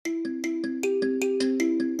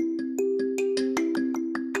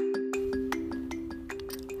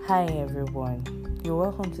Hi everyone, you're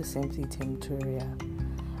welcome to Simply Tinctoria,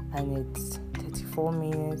 and it's 34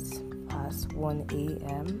 minutes past 1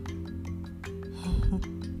 a.m.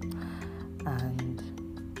 and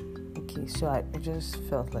so I just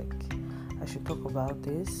felt like I should talk about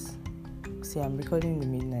this. See, I'm recording in the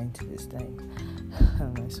midnight this time.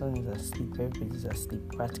 My son is asleep, everybody's asleep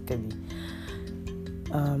practically.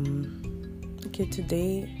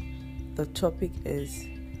 Today the topic is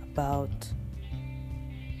about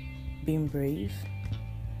being brave,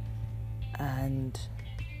 and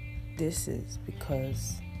this is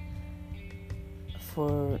because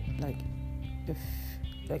for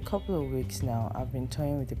a couple of weeks now I've been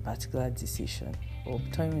toying with a particular decision, or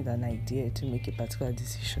toying with an idea to make a particular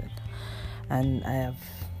decision, and I have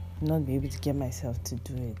not been able to get myself to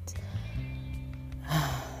do it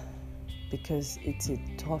because it's a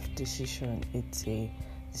tough decision. It's a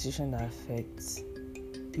decision that affects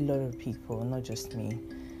a lot of people, not just me.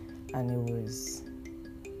 And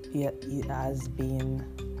it has been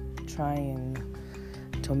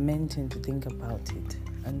tormenting to think about it.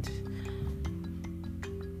 And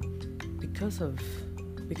because of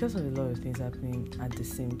a lot of things happening at the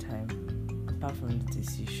same time, apart from the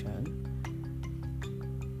decision,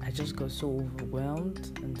 I just got so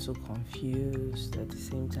overwhelmed and so confused at the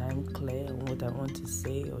same time, clear on what I want to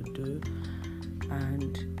say or do.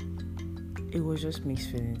 And it was just mixed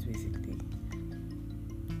feelings, basically.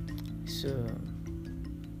 So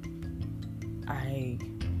I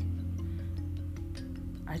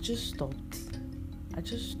just stopped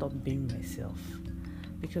being myself,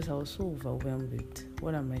 because I was so overwhelmed with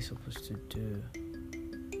what am I supposed to do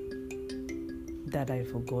that I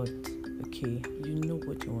forgot, okay, you know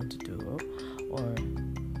what you want to do, or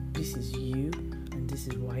this is you and this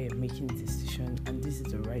is why you're making the decision and this is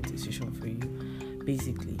the right decision for you,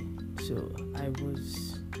 basically. So I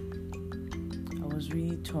was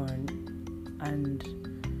really torn, and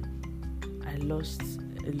I lost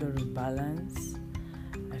a lot of balance.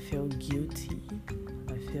 I felt guilty.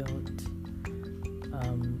 I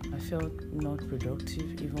felt not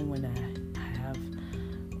productive, even when I've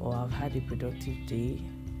had a productive day.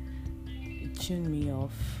 It tuned me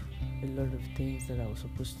off a lot of things that I was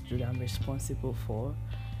supposed to do, that I'm responsible for.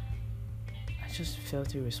 I just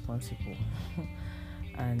felt irresponsible.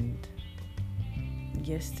 And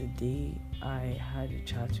yesterday I had a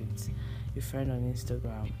chat with a friend on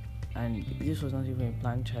Instagram, and this was not even a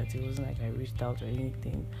planned chat. It wasn't like I reached out or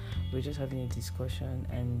anything. We were just having a discussion,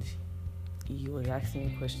 and he was asking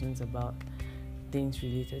me questions about things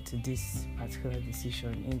related to this particular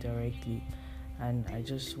decision indirectly, and I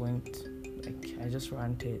just ranted,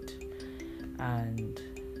 and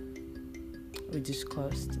we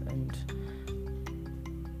discussed, and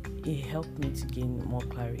it helped me to gain more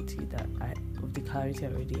clarity of the clarity I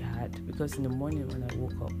already had. Because in the morning when I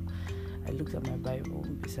woke up, I looked at my Bible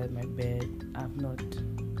beside my bed. I've not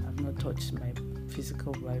touched my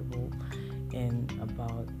physical Bible in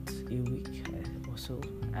about a week or so,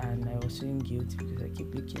 and I was feeling guilty because I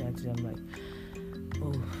keep looking at it. I'm like,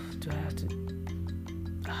 oh, do I have to?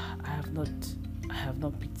 I have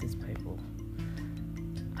not picked this Bible.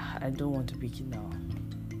 I don't want to pick it now,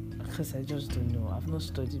 because I just don't know. I've not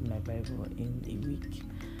studied my Bible in a week,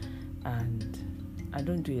 and I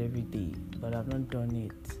don't do it every day, but I've not done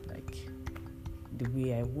it like the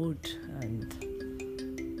way I would, and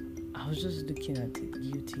I was just looking at it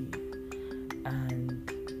guilty, and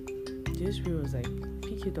the Spirit was like,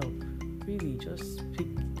 pick it up, really, just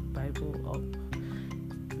pick the Bible up.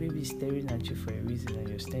 Maybe staring at you for a reason, and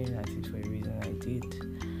you're staring at it for a reason. I did,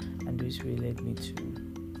 and the Spirit led me to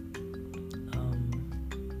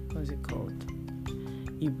what's it called?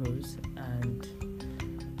 Hebrews,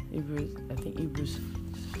 I think Hebrews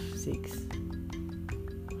 6,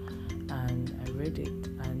 and I read it,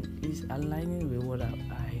 and it's aligning with what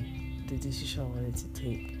the decision I wanted to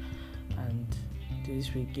take, and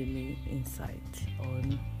this will give me insight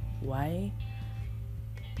on why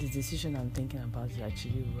the decision I'm thinking about is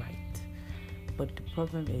actually right. But the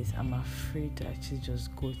problem is I'm afraid to actually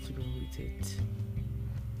just go through with it.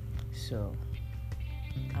 So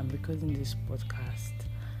I'm recording this podcast,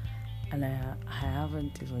 and I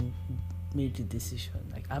haven't even made the decision.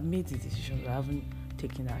 Like, I've made the decision, but I haven't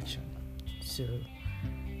taken action. So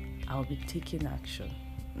I'll be taking action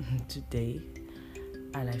today,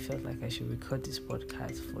 and I felt like I should record this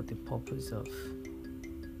podcast for the purpose of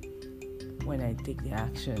when I take the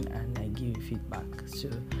action and I give you feedback. So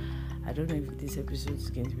I don't know if this episode is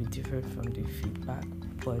going to be different from the feedback,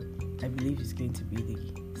 but I believe it's going to be the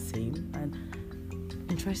same. And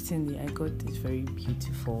interestingly, I got this very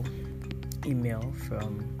beautiful email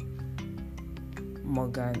from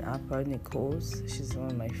Morgan Appa Nichols. She's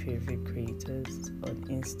one of my favorite creators on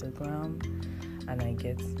Instagram, and I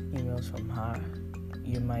get emails from her.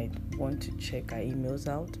 You might want to check her emails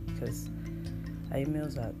out because her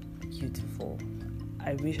emails are beautiful.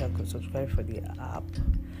 I wish I could subscribe for the app,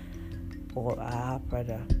 or our app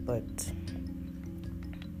rather, but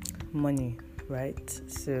money, right?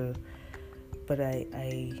 So, but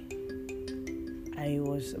I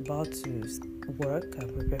was about to work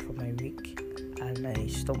and prepare for my week, and I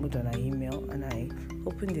stumbled on an email and I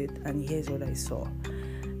opened it, and here's what I saw.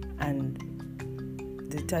 And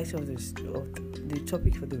the title of the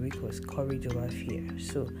topic for the week was Courage Over Fear.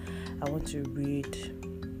 So I want to read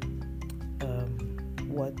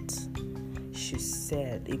what she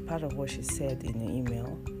said, a part of what she said in the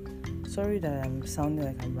email. Sorry that I'm sounding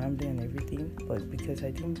like I'm rambling and everything, but because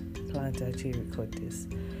I didn't plan to actually record this,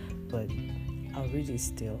 but I'll read it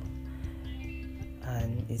still.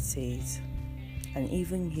 And it says, and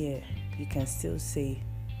even here, you can still say,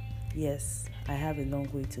 yes, I have a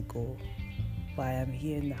long way to go, but I am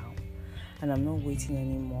here now, and I'm not waiting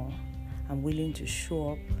anymore. I'm willing to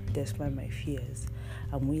show up despite my fears.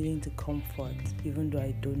 I'm willing to comfort, even though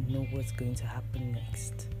I don't know what's going to happen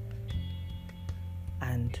next.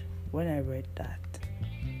 And when I read that,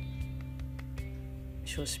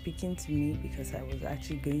 she was speaking to me because I was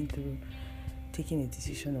actually going through taking a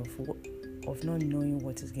decision of not knowing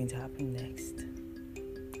what is going to happen next.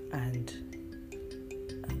 And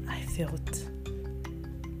I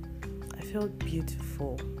felt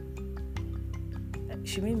beautiful.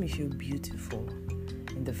 She made me feel beautiful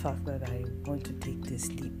in the fact that I want to take this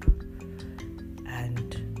leap.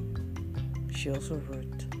 And she also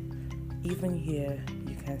wrote, even here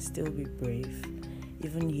you can still be brave.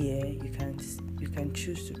 Even here you can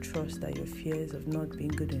choose to trust that your fears of not being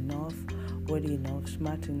good enough, worthy enough,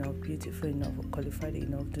 smart enough, beautiful enough, or qualified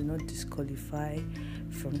enough do not disqualify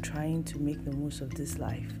from trying to make the most of this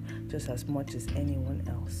life just as much as anyone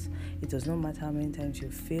else. It does not matter how many times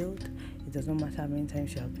you've failed. It does not matter how many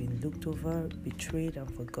times you have been looked over, betrayed, and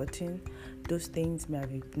forgotten. Those things may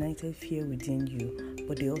have ignited fear within you,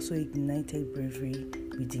 but they also ignited bravery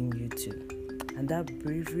within you too. And that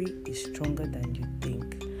bravery is stronger than you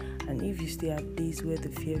think. And if you still have days where the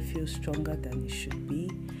fear feels stronger than it should be,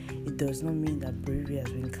 it does not mean that bravery has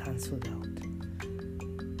been cancelled out.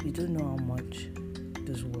 You don't know how much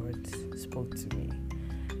those words spoke to me.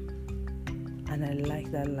 And I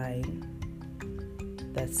like that line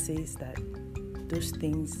that says that those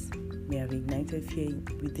things may have ignited fear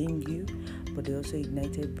within you, but they also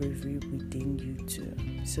ignited bravery within you too.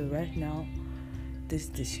 So right now, this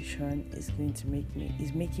decision is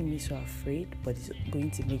making me so afraid, but it's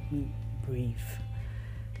going to make me brave.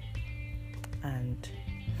 And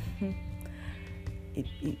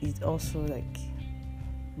it also like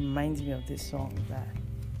reminds me of this song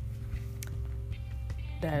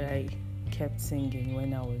that I kept singing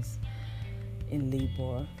when I was in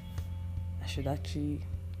labor. I should actually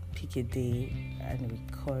pick a day and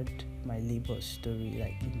record my labor story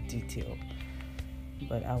like in detail.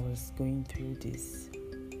 But I was going through this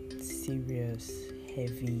serious,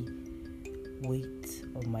 heavy weight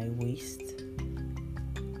on my waist,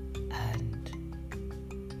 and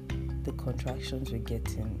the contractions were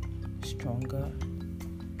getting stronger,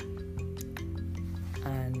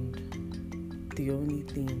 and the only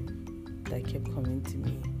thing that kept coming to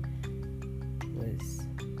me was,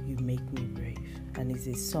 you make me brave. And it's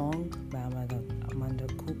a song by Amanda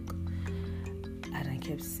Cook, and I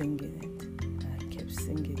kept singing it.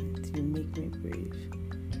 You make me brave.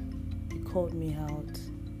 You called me out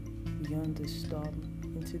beyond the storm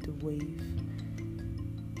into the wave,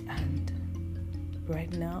 and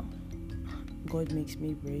right now God makes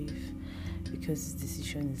me brave because this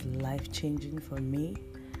decision is life-changing for me.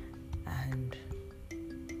 And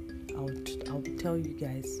I'll tell you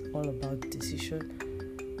guys all about the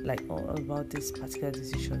decision, like all about this particular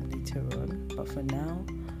decision later on. But for now,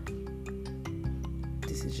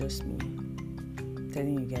 this is just me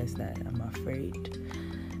telling you guys that I'm afraid,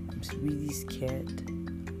 I'm really scared,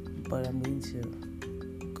 but I'm going to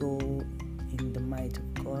go in the might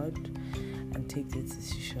of God and take this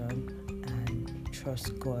decision and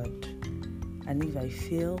trust God. And if I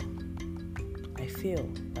fail,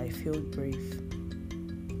 I feel brave.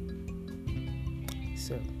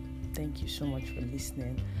 So thank you so much for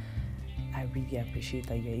listening. I really appreciate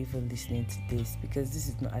that you're even listening to this, because this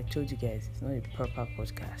is not, I told you guys, it's not a proper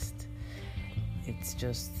podcast. It's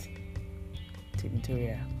just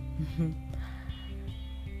Timitoria.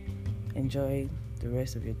 Enjoy the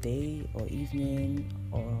rest of your day or evening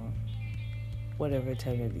or whatever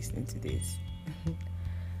time you're listening to this.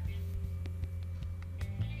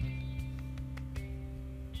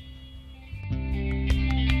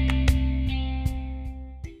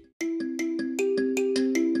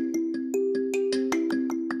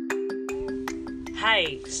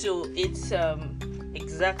 Hi. So it's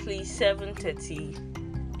exactly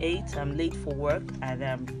 7:38. I'm late for work and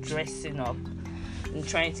I'm dressing up and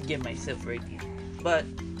trying to get myself ready. But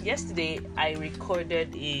yesterday I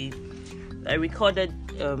recorded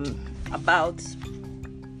about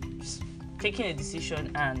taking a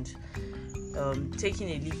decision and taking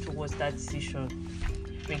a leap towards that decision,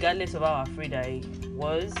 regardless of how afraid I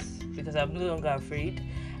was, because I'm no longer afraid.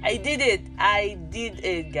 I did it,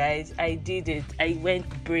 guys. I did it. I went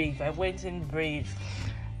in brave.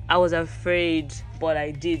 I was afraid, but I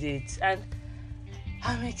did it. And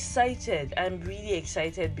I'm excited. I'm really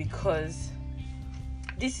excited because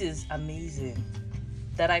this is amazing.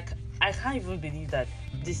 That I can't even believe that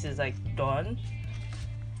this is like done.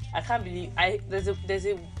 I can't believe there's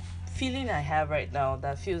a feeling I have right now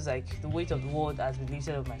that feels like the weight of the world has been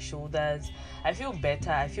lifted off my shoulders. I feel better.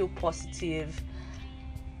 I feel positive.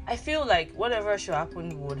 I feel like whatever should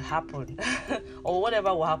happen would happen, or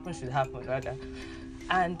whatever will happen should happen rather.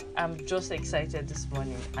 And I'm just excited this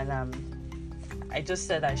morning, and I just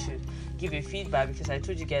said I should give you feedback because I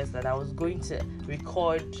told you guys that I was going to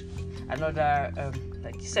record another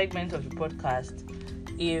segment of the podcast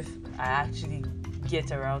if I actually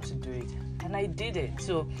get around to do it, and I did it.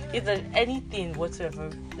 So if there's anything whatsoever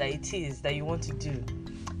that it is that you want to do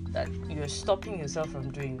that you're stopping yourself from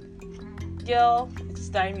doing, girl, it's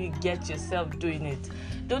time you get yourself doing it.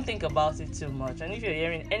 Don't think about it too much. And if you're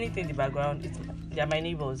hearing anything in the background, they're my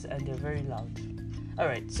neighbors and they're very loud.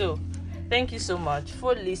 Alright, so thank you so much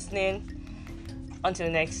for listening. Until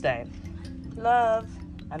next time, love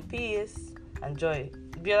and peace and joy.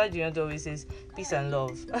 Biola Junior always says peace and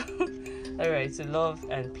love. Alright, so love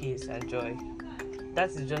and peace and joy.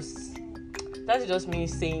 That's just me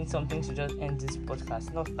saying something to just end this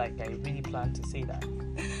podcast. Not like I really plan to say that.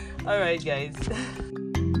 Alright, guys.